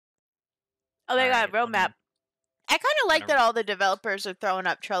Oh, they got a Alright, roadmap. I kind of like gonna- that all the developers are throwing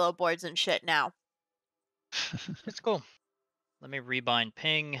up Trello boards and shit now. It's cool. Let me rebind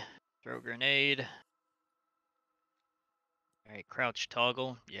ping. Throw grenade. Alright, crouch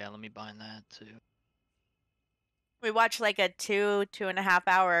toggle. Yeah, let me bind that too. We watched like a 2.5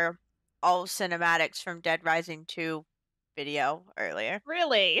 hour all cinematics from Dead Rising 2 video earlier.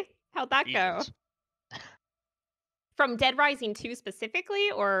 Really? How'd that go? Jesus. From Dead Rising 2 specifically,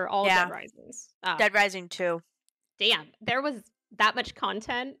 or all Yeah. Dead Risings? Oh, Dead Rising 2. damn. There was that much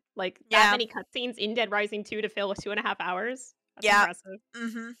content, like Yeah. that many cutscenes in Dead Rising 2 to fill 2.5 hours? That's Yeah. impressive.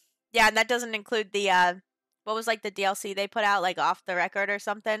 Mm-hmm. Yeah, and that doesn't include the what was like the DLC they put out, like off the record or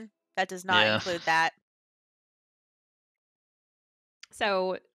something? That does not Yeah. include that.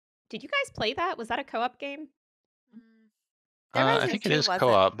 So, did you guys play that? Was that a co-op game? Dead I Rising think it 2 is wasn't.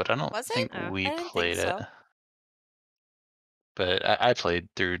 co-op, but I don't Was it? think Oh. we I didn't think played it. so. But I played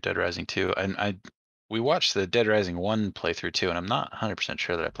through Dead Rising 2, and we watched the Dead Rising 1 playthrough too, and I'm not 100%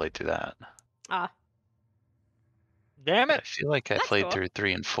 sure that I played through that. Ah, Damn I it! feel like I That's played cool. through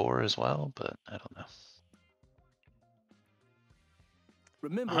 3 and 4 as well, but I don't know.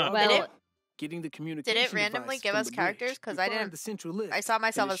 Remember, Uh-huh. our Well, goal, getting the communication randomly device give from us the characters? bridge. 'Cause We I find didn't- the central lift, I saw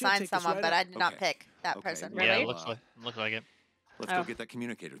myself and it should assign take us someone, right but up. I did not Okay. pick that Okay, person. Really? Yeah, Really? it looks like it. Let's Oh. go get that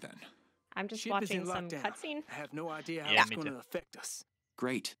communicator then. I'm just Ship is watching in some lockdown. cutscene. I have no idea how Yeah, it's me going too. to affect us.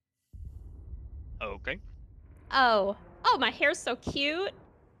 Great. Okay. Oh, my hair's so cute.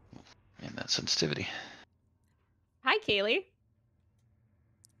 And that sensitivity. Hi, Kaylee.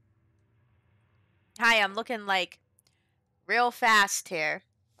 Hi, I'm looking like real fast here.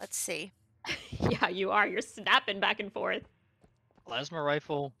 Let's see. Yeah, you are. You're snapping back and forth. Plasma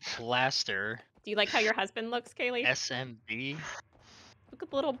rifle, blaster, Do you like how your husband looks, Kaylee? SMB. Look at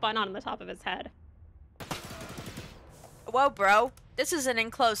the little bun on the top of his head. Whoa, bro. This is an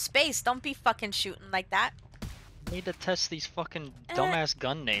enclosed space. Don't be fucking shooting like that. Need to test these fucking dumbass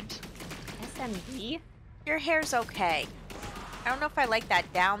gun names. SMB? Your hair's okay. I don't know if I like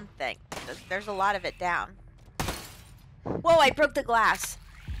that down thing. There's a lot of it down. Whoa, I broke the glass.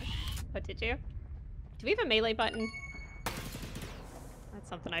 What did you? Do we have a melee button? That's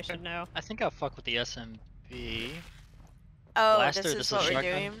something I should know. I think I'll fuck with the SMB. Oh, Blaster, this this is is what we're shotgun?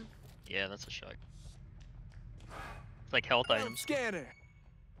 doing. Yeah, that's a shot. It's like health items. Scanner.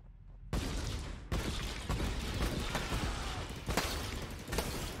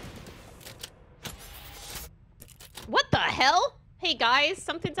 What the hell? Hey guys,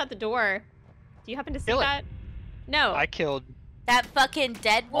 something's at the door. Do you happen to see Kill it. that? No. I killed. That fucking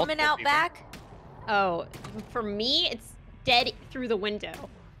dead woman Multiple out people. back? Oh, for me, it's dead through the window.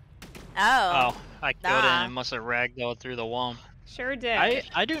 Oh. Oh, I killed it nah. and it must have ragdolled through the wall. Sure did.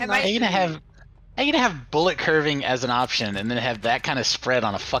 I do Am not. I- How you gonna have bullet curving as an option and then have that kind of spread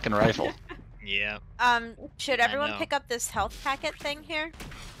on a fucking rifle? Yeah. Should I everyone know. pick up this health packet thing here?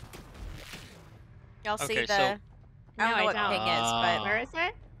 Y'all see Okay, the... so- I don't No, know I what don't. ping is, but... Where is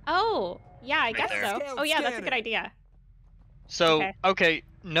it? Oh, yeah, I Right guess there. so. Oh yeah, that's a good idea. So, Okay. okay,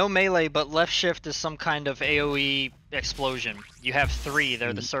 no melee, but left shift is some kind of AoE explosion. You have 3,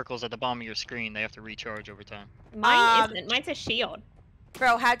 they're the circles at the bottom of your screen. They have to recharge over time. Mine isn't. Mine's a shield.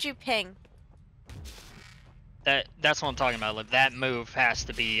 Bro, how'd you ping? That's what I'm talking about. Like, that move has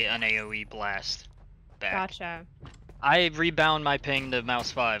to be an AoE blast back. Gotcha. I rebound my ping to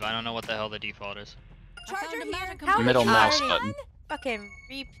mouse 5. I don't know what the hell the default is. Charger here. How did Middle you mouse already button. Fucking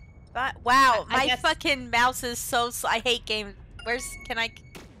wow, I my guess- fucking mouse is so I hate games.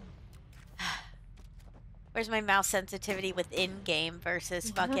 Where's my mouse sensitivity within game versus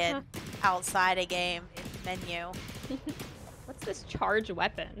fucking outside a game menu? What's this charge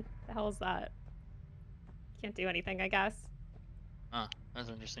weapon? The hell is that? Can't do anything, I guess. Huh, that's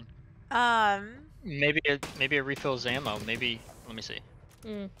interesting. Maybe Maybe it refills ammo. Maybe, let me see.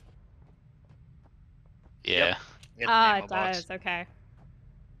 Hmm. Yeah. Get the Ah, ammo it box. does. Okay.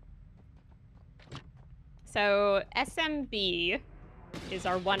 So SMB is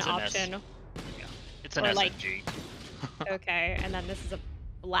our one It's an S. option. It's an Or, like- SMG. Okay, and then this is a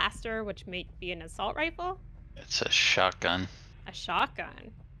blaster, which may be an assault rifle, It's a shotgun. a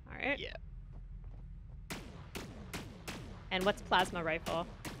shotgun. All right. Yeah. And what's plasma rifle?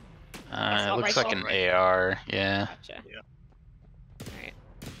 It Assault looks like rifle? an AR. Yeah. Gotcha. Yeah. All right.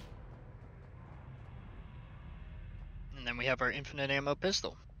 And then we have our infinite ammo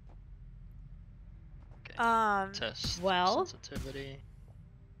pistol. Okay. Test well- sensitivity.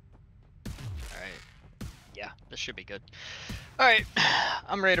 Alright. Yeah, this should be good. Alright,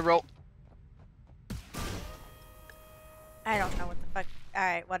 I'm ready to roll. I don't know what the fuck. All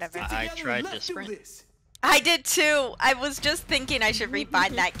right, whatever. I Together, tried let's to do sprint. this. I did too. I was just thinking I should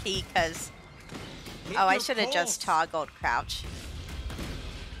rebind that key because Oh, I should have just toggled crouch.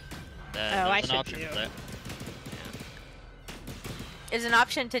 There's I an should option too. for that. Is an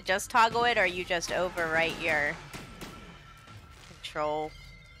option to just toggle it, or you just overwrite your control?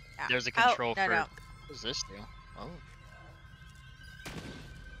 Yeah. There's a control no, for. no. What does this do? Oh.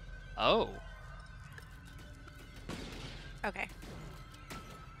 Oh. Okay.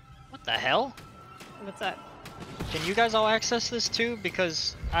 What the hell? What's up? Can you guys all access this too?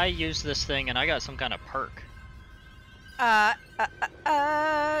 Because I use this thing and I got some kind of perk.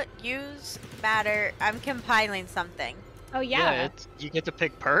 Use matter. I'm compiling something. Oh yeah. You get to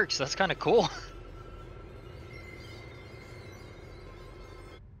pick perks. That's kind of cool.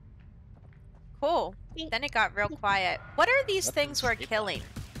 Cool. Then it got real quiet. What are these things we're killing?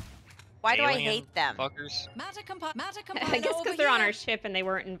 Why do I Alien hate them? Fuckers. I guess because they're on our ship and they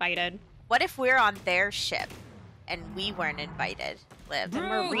weren't invited. What if we're on their ship and we weren't invited, Liv? And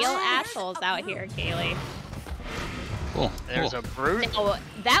we're real assholes out here, Kaylee. Cool. There's a brute. Oh,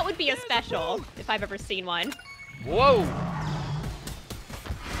 that would be a special if I've ever seen one. Whoa!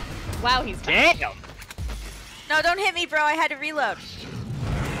 Wow, he's fast. Damn! No, don't hit me, bro. I had to reload.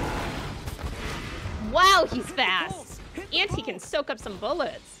 Wow, he's fast. And he can soak up some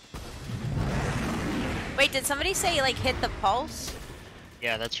bullets. Wait, did somebody say, like, hit the pulse?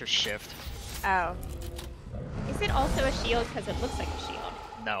 Yeah, that's your shift. Oh. Is it also a shield? Because it looks like a shield.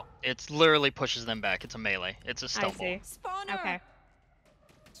 No, it's literally pushes them back. It's a melee. It's a I stun ball. see. Okay.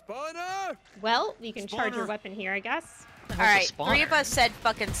 Spawner! Well, you can charge your Spawner. weapon here, I guess. Alright, a 3 of spawner? us said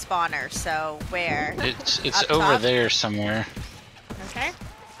fucking spawner, so where? It's Up over top? there somewhere. Okay.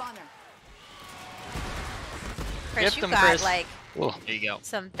 Chris, Gift you them, got, Chris. like, Cool. There you go.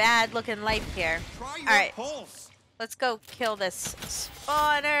 some bad looking life here. Alright, let's go kill this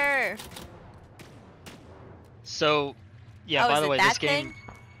spawner. So, yeah. Oh, by is the it way, that this game.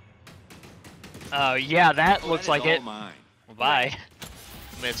 thing? Yeah, that looks like it. Bye.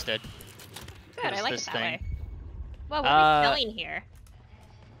 It's dead. Good, What I is like this it that thing? way. Whoa, what are we Uh, selling here?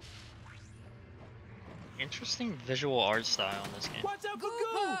 Interesting visual art style in this game. Watch out for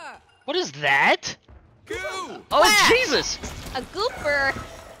goo! What is that? Goo! Oh Whack! Jesus! A gooper!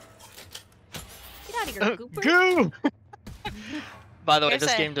 Get out of here, gooper. Goo! By the way, Here's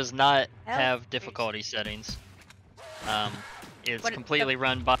this a game does not health have difficulty settings. It's What- completely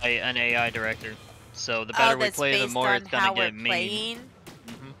run by an AI director. So the Oh, better we that's play, the based more on it's gonna how get we're mean. playing?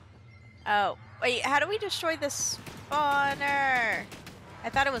 Mhm. Oh, wait, how do we destroy this spawner? I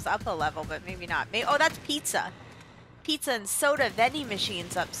thought it was up a level, but maybe not. Oh, that's pizza. Pizza and soda vending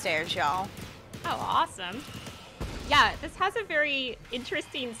machines upstairs, y'all. Oh, awesome. Yeah, this has a very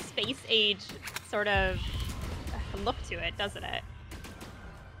interesting space age sort of look to it, doesn't it?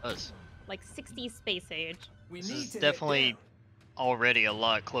 Does. Like 60s space age. We This need is to head definitely down. already a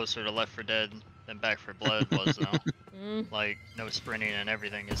lot closer to Left 4 Dead than Back 4 Blood was, though. Mm. Like, no sprinting and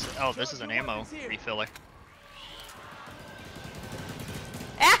everything is. Oh, this is an ammo refiller.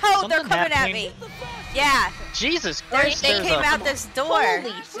 Ow, they're Something coming at happening. me. Yeah, Jesus they Christ! they There's came a. out this door.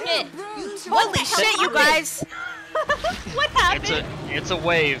 Holy shit! Holy shit, you guys. What happened? It's a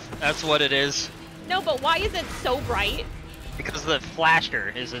wave. That's what it is. No, but why is it so bright? Because the Flasher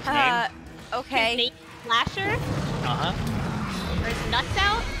is his name. His Okay. name Flasher? Uh huh. Or his nuts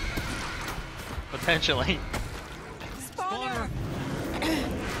out? Potentially. Spawner!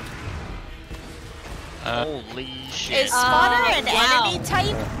 Holy shit. Is spawner Oh, an wow. enemy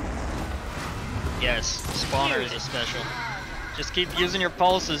type? Yes, spawner is a special. Just keep using your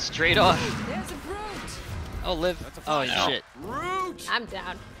pulses straight off. There's a brute! Oh, live. Oh Ow. shit. Root! I'm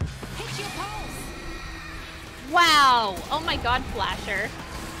down. Wow! Oh my god, Flasher.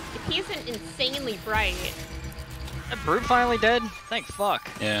 If he isn't insanely bright. That brute finally dead? Thank fuck.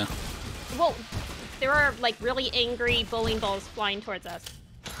 Yeah. Whoa! There are like really angry bowling balls flying towards us.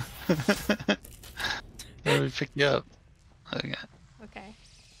 Let me pick you up. Okay. Okay.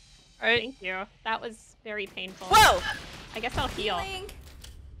 Alright. Thank you. That was very painful. Whoa! I guess I'll heal.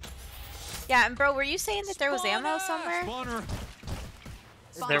 Yeah, and bro, were you saying that there was ammo somewhere? Spawner!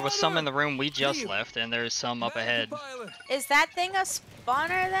 There was some in the room we just left, and there's some up ahead. Pilot. Is that thing a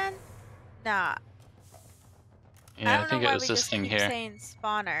spawner then? Nah. Yeah, I don't think know it why was we this just thing keep here. saying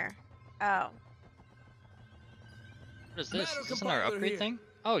spawner. Oh. What is this? Metal Is this our compiler upgrade here. thing?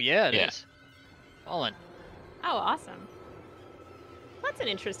 Oh yeah, it is. Yeah. Fallen. Oh, awesome. That's an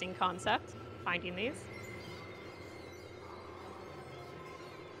interesting concept, finding these.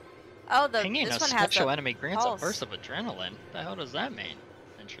 Oh, Pinging this a one has special a enemy grants pulse. a burst of adrenaline. The hell does that mean?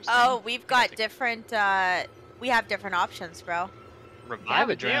 Interesting. Oh, we've got to different, we have different options, bro. revive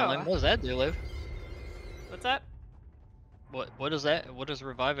we do. adrenaline. What does that do, Liv? What's up? What does that? What does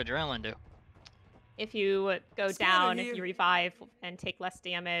revive adrenaline do? If you go Scanner down, here. you revive and take less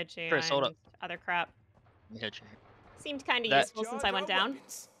damage and Chris, hold up. other crap. Let me hit you. Seemed kind of That- useful since I went down.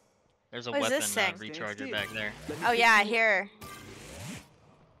 There's a What is weapon this thing? recharger back there. Oh yeah, I hear.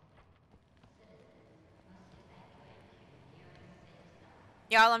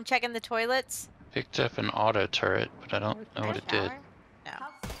 Y'all, I'm checking the toilets. Picked up an auto turret, but I don't know what it did. Shower? No.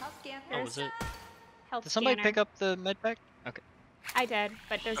 Oh, was it? Health Did somebody scanner. pick up the med pack? Okay. I did,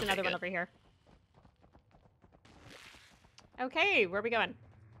 but there's Okay, another one good. over here. Okay, where are we going?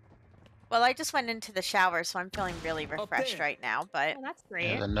 Well, I just went into the shower, so I'm feeling really refreshed there. right now. But Oh, that's great.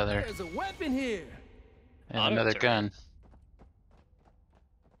 And another, There's a weapon here. and Auto another turret. gun.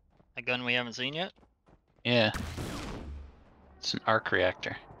 A gun we haven't seen yet? Yeah. It's an arc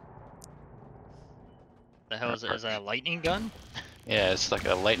reactor. The hell is it? Is that a lightning gun? Yeah, it's like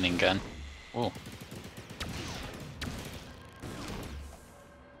a lightning gun. Ooh.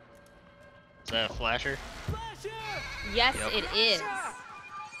 Is that a flasher? Flasher! Yes, Yep. it is.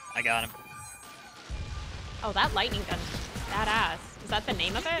 I got him. Oh, that lightning gun, badass. Is that the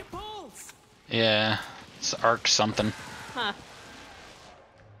name of it? Pulse. Yeah. It's arc something. Huh.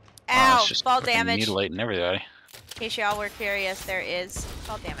 Wow, ow, it's just fall fucking damage. mutilating everybody. In case y'all were curious, there is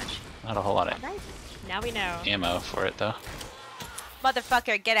fall damage. Not a whole lot of Alright, now we know. ammo for it though.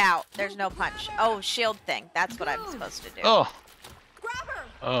 Motherfucker, get out. There's no punch. Oh, shield thing. That's what I'm supposed to do. Oh. Grab her.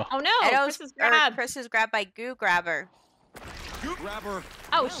 Oh. Oh no, Edo's, Chris is or grabbed. Chris is grabbed by Goo Grabber. Grab her.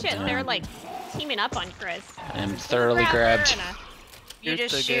 Oh shit, they're like teaming up on Chris. I'm thoroughly grabbed. You Shoot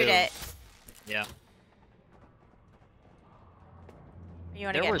just the shoot goo. it. Yeah. You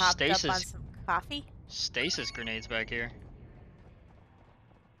want to There get were hopped up on stasis- some coffee? Stasis grenades back here.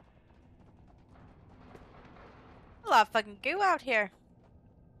 A lot of fucking goo out here.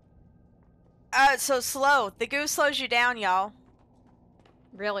 It's so slow. The goo slows you down, y'all.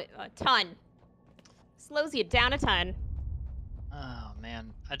 Really, a ton. Slows you down a ton. Oh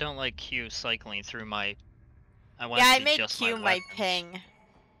man, I don't like Q cycling through my. I want Yeah, it I to be made just Q my, my weapons. ping.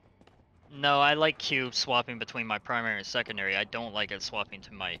 No, I like Q swapping between my primary and secondary. I don't like it swapping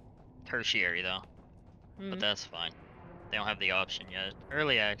to my tertiary though. Hmm. But that's fine. They don't have the option yet.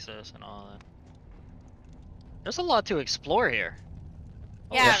 Early access and all that. There's a lot to explore here.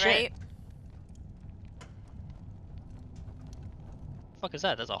 Holy Yeah, shit. right? Fuck is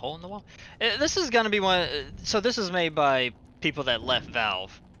that? There's a hole in the wall. This is gonna be one. So this is made by people that left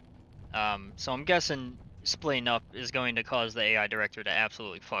Valve. So I'm guessing splitting up is going to cause the AI director to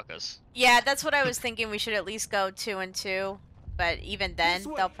absolutely fuck us. Yeah, that's what I was thinking. We should at least go 2 and 2. But even then, This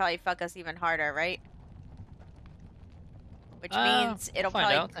way. they'll probably fuck us even harder, right? Which Uh, means it'll find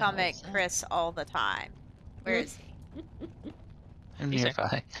probably out. The come hell at is that? Chris all the time. Where is he? I'm He's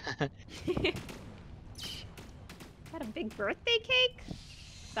nearby. Is that a big birthday cake?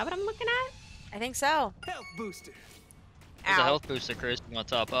 Is that what I'm looking at? I think so. Health booster. There's a Ow. health booster, Chris. You want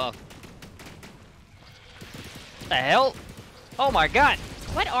to top off? The hell? Oh my god!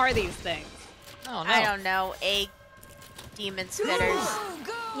 What are these things? Oh no! I don't know. Egg demon spitters.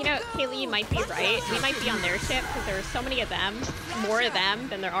 You know, Kaylee, you might be right. We might be on their ship because there are so many of them, more of them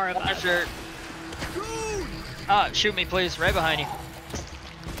than there are of us. Sure. Shoot me, please. Right behind you.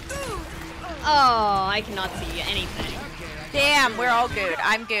 Oh, I cannot see anything. Damn, we're all good.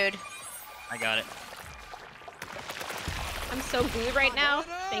 I'm good. I got it. I'm so good right now.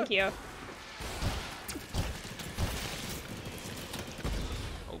 Thank you.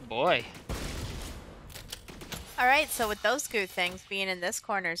 Oh boy. Alright, so with those goo things, being in this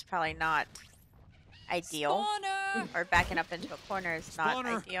corner is probably not ideal. Spawner. Or backing up into a corner is not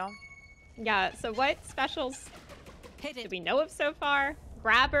Spawner. ideal. Yeah, so what specials Hit do we know of so far?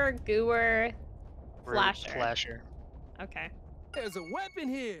 Grabber, gooer, flasher. Flasher. Okay. There's a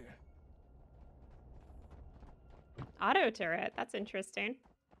weapon here. Auto turret. That's interesting.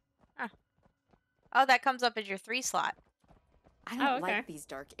 Oh, that comes up as your 3 slot. I don't Oh, okay. like these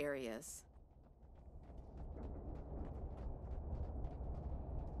dark areas.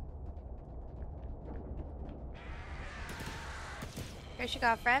 Here's your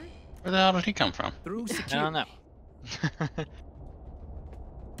girlfriend. Where the hell did he come from? Through I security. don't know.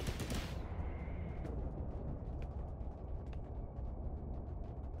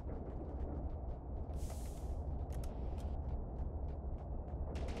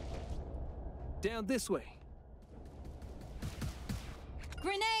 Down this way.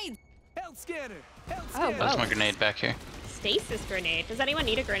 Grenade! Health scanner. Health Oh, scanner. That's wow. my grenade back here. Stasis grenade. Does anyone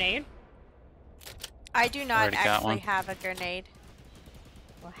need a grenade? I do not Already got actually one. have a grenade.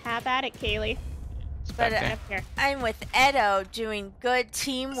 Well, have at it, Kaylee. It's But, back there. Up here. I'm with Edo doing good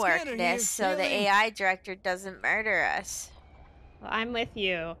Scanner here. teamworkness so the Healing. AI director doesn't murder us. Well, I'm with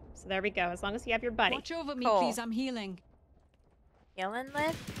you. So there we go. As long as you have your buddy. Watch over me, Cool. please. I'm healing. Healing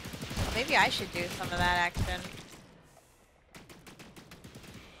lift? Well, maybe I should do some of that action.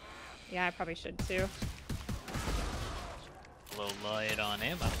 Yeah, I probably should too. Low light on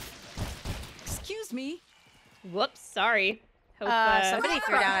ammo. Excuse me. Whoops, sorry. Hope, Somebody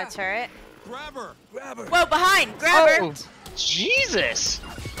threw down a turret. Grab her. Grab her. Whoa, behind! Grab her! Oh, Jesus!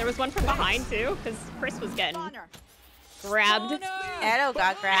 There was one from behind too, because Chris was getting Spawner. grabbed. Spawner. Edo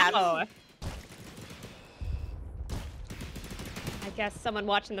got grabbed. Oh. I guess someone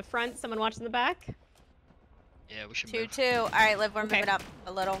watching the front, someone watching the back. Yeah, we should 2-2. move. Alright, Liv, we're Okay. moving up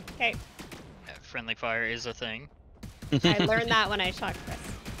a little. Okay, Yeah, friendly fire is a thing. I learned that when I shot Chris.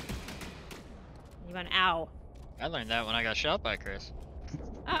 You went, ow. I learned that when I got shot by Chris.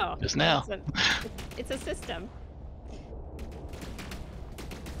 Oh. Just now. It's a system.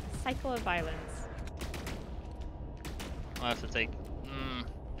 Cycle of violence. I'll have to take.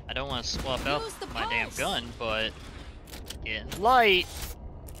 I don't want to swap out Use the my damn pulse. gun, but getting light.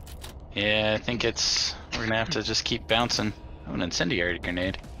 Yeah, I think it's. We're gonna have to just keep bouncing. Oh, an incendiary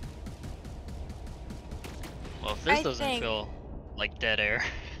grenade. Well, if this I doesn't think- feel like dead air.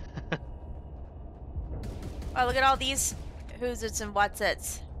 Oh, look at all these who's its and what's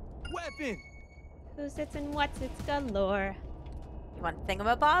its. Weapon. Who's it's and what's it's galore. You want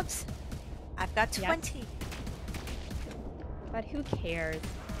thingamabobs? I've got Yep. 20. But who cares?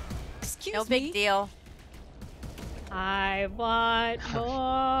 Excuse No me. big deal. I want more.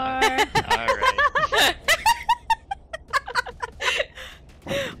 Alright.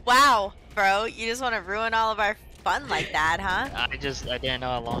 Wow, bro. You just want to ruin all of our fun like that, huh? I didn't know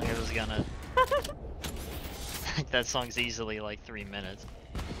how long it was gonna. That song's easily like 3 minutes.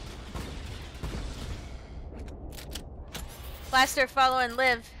 Blaster, follow, and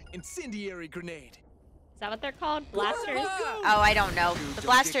live. Incendiary grenade. Is that what they're called? Blasters? Oh, I don't know. The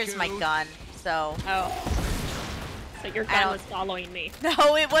blaster is my gun, so. Oh. So your I gun don't- was following me.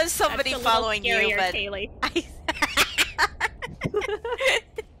 No, it was somebody That's a little following you, scarier, but. Kaylee.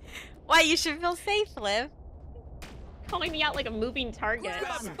 Why, you should feel safe, Liv. Calling me out like a moving target.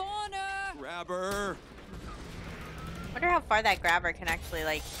 Grab her. Spawner. Grab her. Wonder how far that grabber can actually,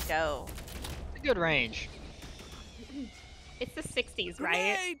 like, go. Good range. It's the 60s,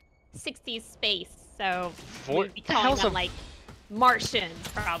 right? Grenade. 60s space, so Vor- we'd be the calling hell's them a- like Martians,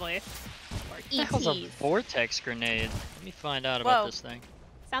 probably. Or What the hell's a ETs. vortex grenade? Let me find out about Whoa. this thing.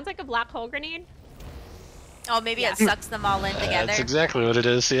 Sounds like a black hole grenade. Oh, maybe Yeah. it sucks them all in together. That's exactly what it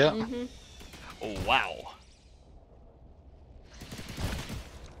is. Yeah. Mm-hmm. Oh, wow.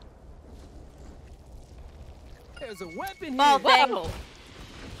 There's a weapon Ball here. thing. Whoa!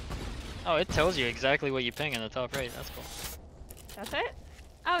 Oh, it tells you exactly what you ping in the top right. That's cool. That's it?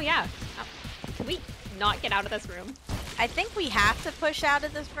 Oh, yeah. Oh. Can we not get out of this room? I think we have to push out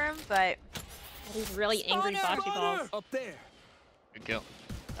of this room, but All these really angry Spawner! bocce balls. Spawner. Up there. Good go.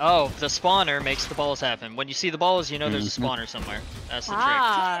 Oh, the spawner makes the balls happen. When you see the balls, you know there's a Mhm. spawner somewhere. That's the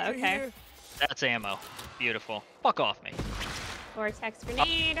Ah, Charger okay. here. trick. That's ammo. Beautiful. Fuck off me. Vortex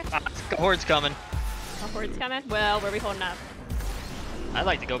grenade. Ah, the horde's coming. A horde's coming. Well, where are we holding up? I'd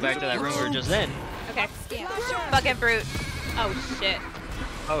like to go back to that room we were just in. Okay. fucking brute. Oh, shit.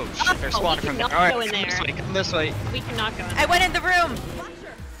 Oh shit, they're we spawning from there. cannot Alright, go in come this there. way, come this way. We cannot go in I went in the room.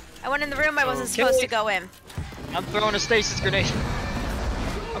 I went in the room I wasn't Okay. supposed to go in. I'm throwing a stasis grenade.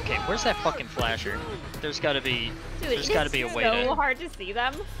 Okay, where's that fucking flasher? There's gotta be, Dude, there's it gotta is be a way so to. hard to see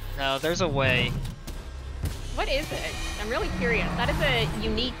them. No, there's a way. What is it? I'm really curious. That is a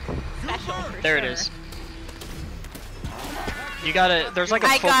unique special for There it sure. is. You gotta, there's like a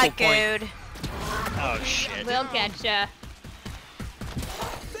I focal got point. gooed. Oh shit. We'll get ya.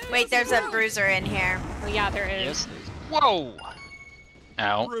 Wait, there's a bruiser in here. Oh yeah, there is. Yes. Whoa!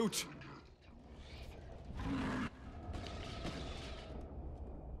 Ow. Brute.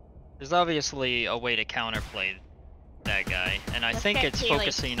 There's obviously a way to counterplay that guy, and I Let's think get it's Kaylee.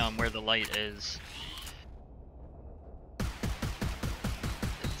 focusing on where the light is.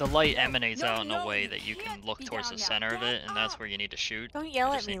 The light emanates No, out in a no, way you that you can can't look be towards down the now. center of it, and that's Back where you need to shoot. Don't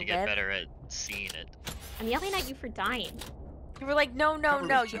yell I at just me, need to get Liv. better at seeing it. I'm yelling at you for dying. You were like, no, no, Cover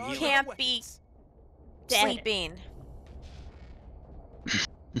no, with you charge can't weapons. be Dead. sleeping.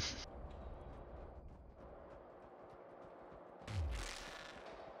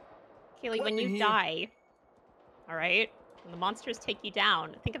 Kaylee, when Weapon you here. die, alright? When the monsters take you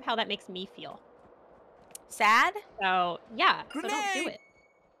down, think of how that makes me feel. Sad? So, yeah, so don't do Grenade! it.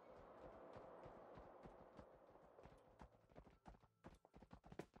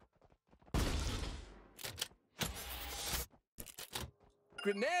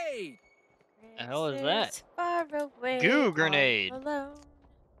 Grenade. The hell is that? Is far away, Goo all grenade. alone.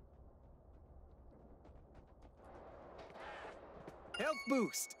 Health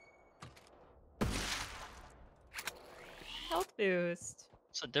boost. Health boost.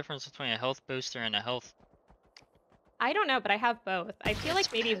 What's the difference between a health booster and a health? I don't know, but I have both. I feel like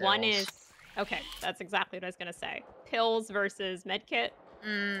It's maybe one pills. is... Okay, that's exactly what I was going to say. Pills versus medkit.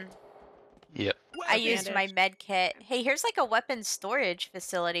 Yep. I used my Bandage. med kit. Hey, here's like a weapons storage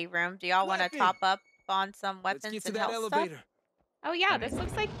facility room. Do y'all want to Weapon! top up on some Let's weapons get to and that health stuff? elevator. Oh yeah, I this mean-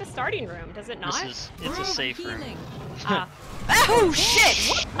 looks like the starting room, does it not? It's a safe room. Healing. Ah, Oh shit!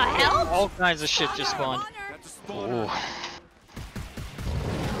 What the hell? All kinds of shit just spawned. Got the spawner. Ooh.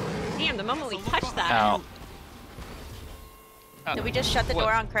 Damn, the moment we touched that. Ow. Oh, Did we just shut the what?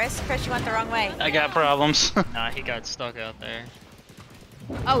 door on Chris? Chris, you went the wrong way. I got problems. Nah, he got stuck out there.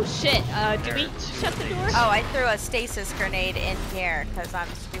 Oh shit, did we There are two shut the door? Oh, I threw a stasis grenade in here because I'm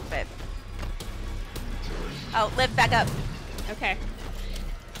stupid. Oh, lift back up. Okay.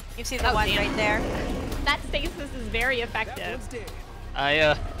 You see the Oh, one damn. right there? That stasis is very That effective. one's dead.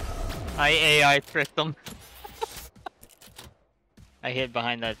 I AI tricked them. I hid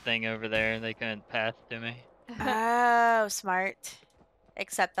behind that thing over there. They couldn't pass to me. Oh, smart.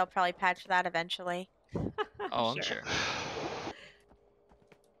 Except they'll probably patch that eventually. Oh, I'm sure.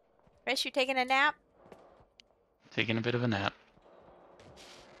 Chris, you taking a nap? Taking a bit of a nap.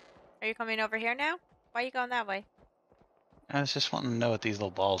 Are you coming over here now? Why are you going that way? I was just wanting to know what these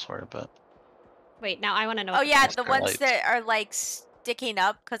little balls were, but Wait, now I want to know. Oh what yeah, the the Oscar ones lights. that are like sticking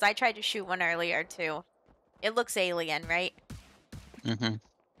up, because I tried to shoot one earlier too. It looks alien, right? mm-hmm.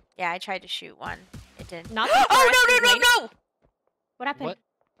 Yeah, I tried to shoot one. It didn't. Not the Oh fluorescent no no light? no no! What happened? What?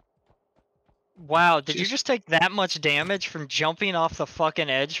 Wow, did you Jeez. just take that much damage from jumping off the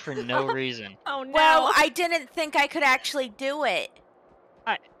fucking edge for no reason? Oh no. Well, I didn't think I could actually do it.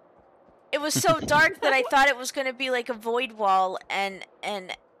 It was so dark that I thought it was gonna be like a void wall, and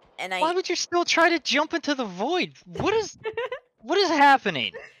Why I. would you still try to jump into the void? What is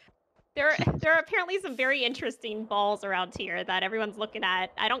happening? There are apparently some very interesting balls around here that everyone's looking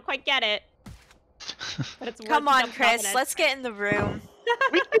at. I don't quite get it, but it's Come worth on, some Chris. confidence. Let's get in the room.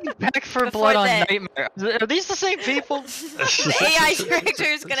 We came back for Before blood on the- Nightmare. Are these the same people? The AI character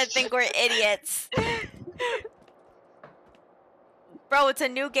is gonna think we're idiots. Bro, it's a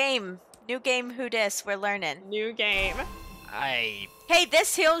new game. New game, who dis? We're learning. New game. I Hey,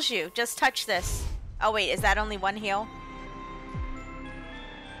 this heals you. Just touch this. Oh wait, is that only one heal?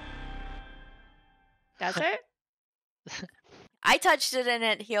 Does it? I touched it and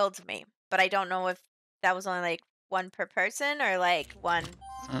it healed me, but I don't know if that was only like one per person or like one.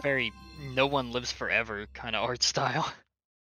 very no one lives forever kind of art style.